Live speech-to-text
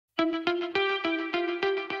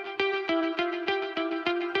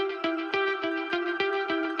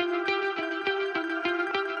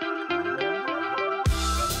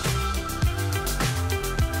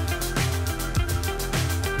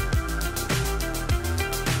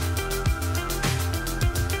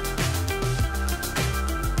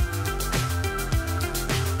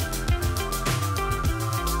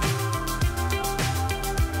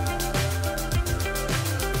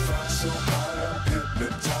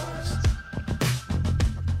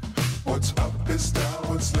What's up is down,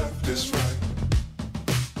 what's left is right.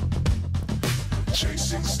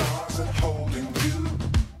 Chasing stars and holding you.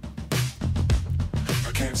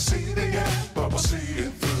 I can't see the end, but we'll see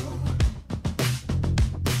it through.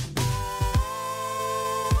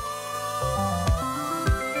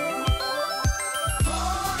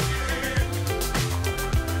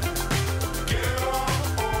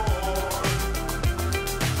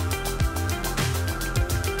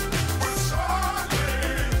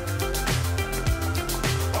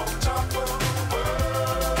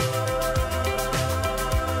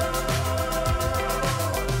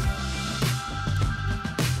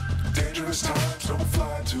 Times don't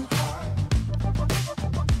fly too high.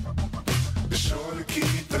 Be sure to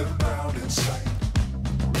keep the ground in sight.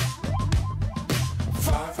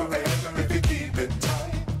 Fly forever if you keep it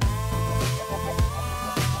tight.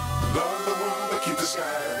 Love the world but keep the sky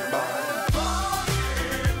in your mind.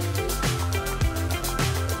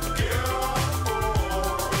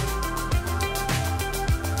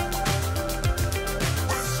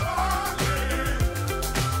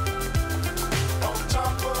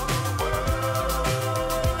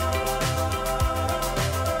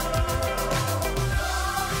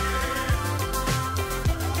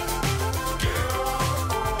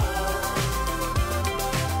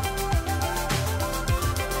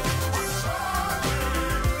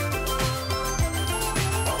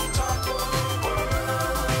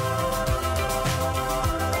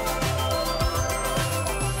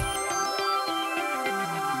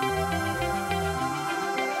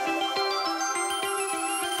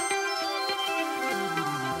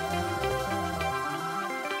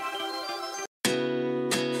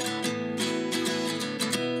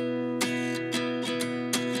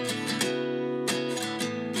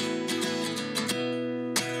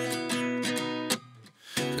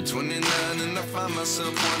 And I find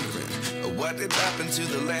myself wondering, what did happen to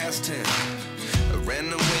the last 10? I ran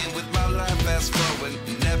away with my life, fast forward,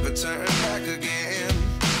 never turn back again.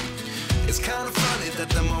 It's kind of funny that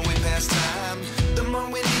the more we pass time, the more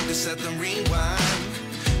we need to set them rewind.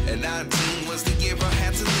 And 19 was the year I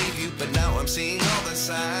had to leave you, but now I'm seeing all the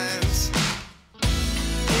signs.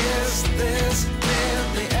 Is this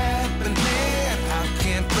really happening? I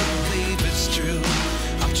can't believe it's true.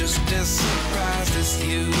 I'm just as surprised as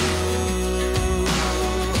you.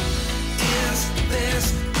 Is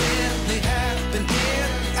this really happening?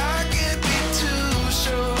 I can't be too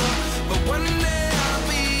sure, but one day I'll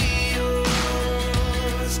be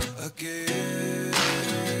yours again.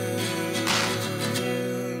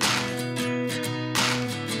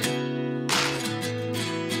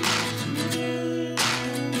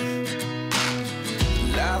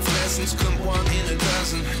 Life lessons come one in a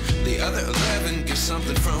dozen. The other 11 give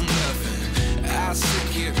something from nothing. I sit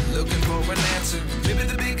here looking for an answer. Maybe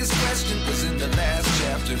the biggest question was in the last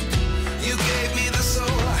chapter. You gave me the soul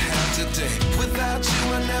I have today. Without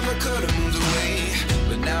you I never could have moved away.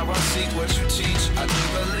 But now I see what you teach. I do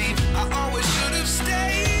believe I always should have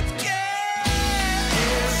stayed. Yeah.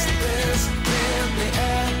 Is this really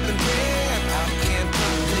happening? I can't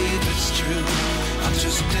believe it's true. I'm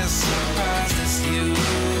just as surprised as you.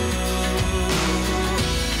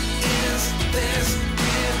 Is this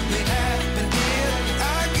really happening?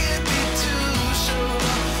 I can't be too sure,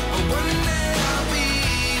 but one day I'll be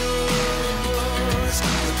yours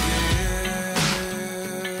again.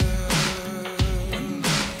 One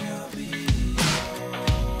day I'll be yours.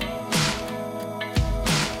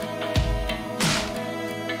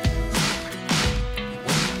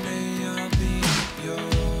 One day I'll be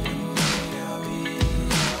yours. I'll be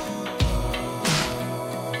yours.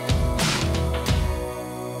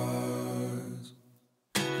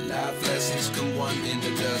 Life lessons come one in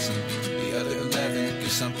a dozen. The other 11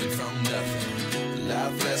 give something from nothing.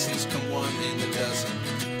 Life lessons come one in a dozen.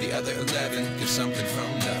 The other 11 give something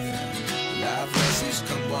from nothing. Life lessons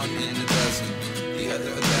come one in a dozen. The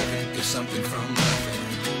other 11 give something from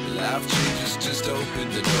nothing. Life changes just open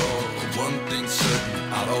the door. One thing's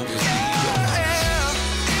certain, I'll always be yours.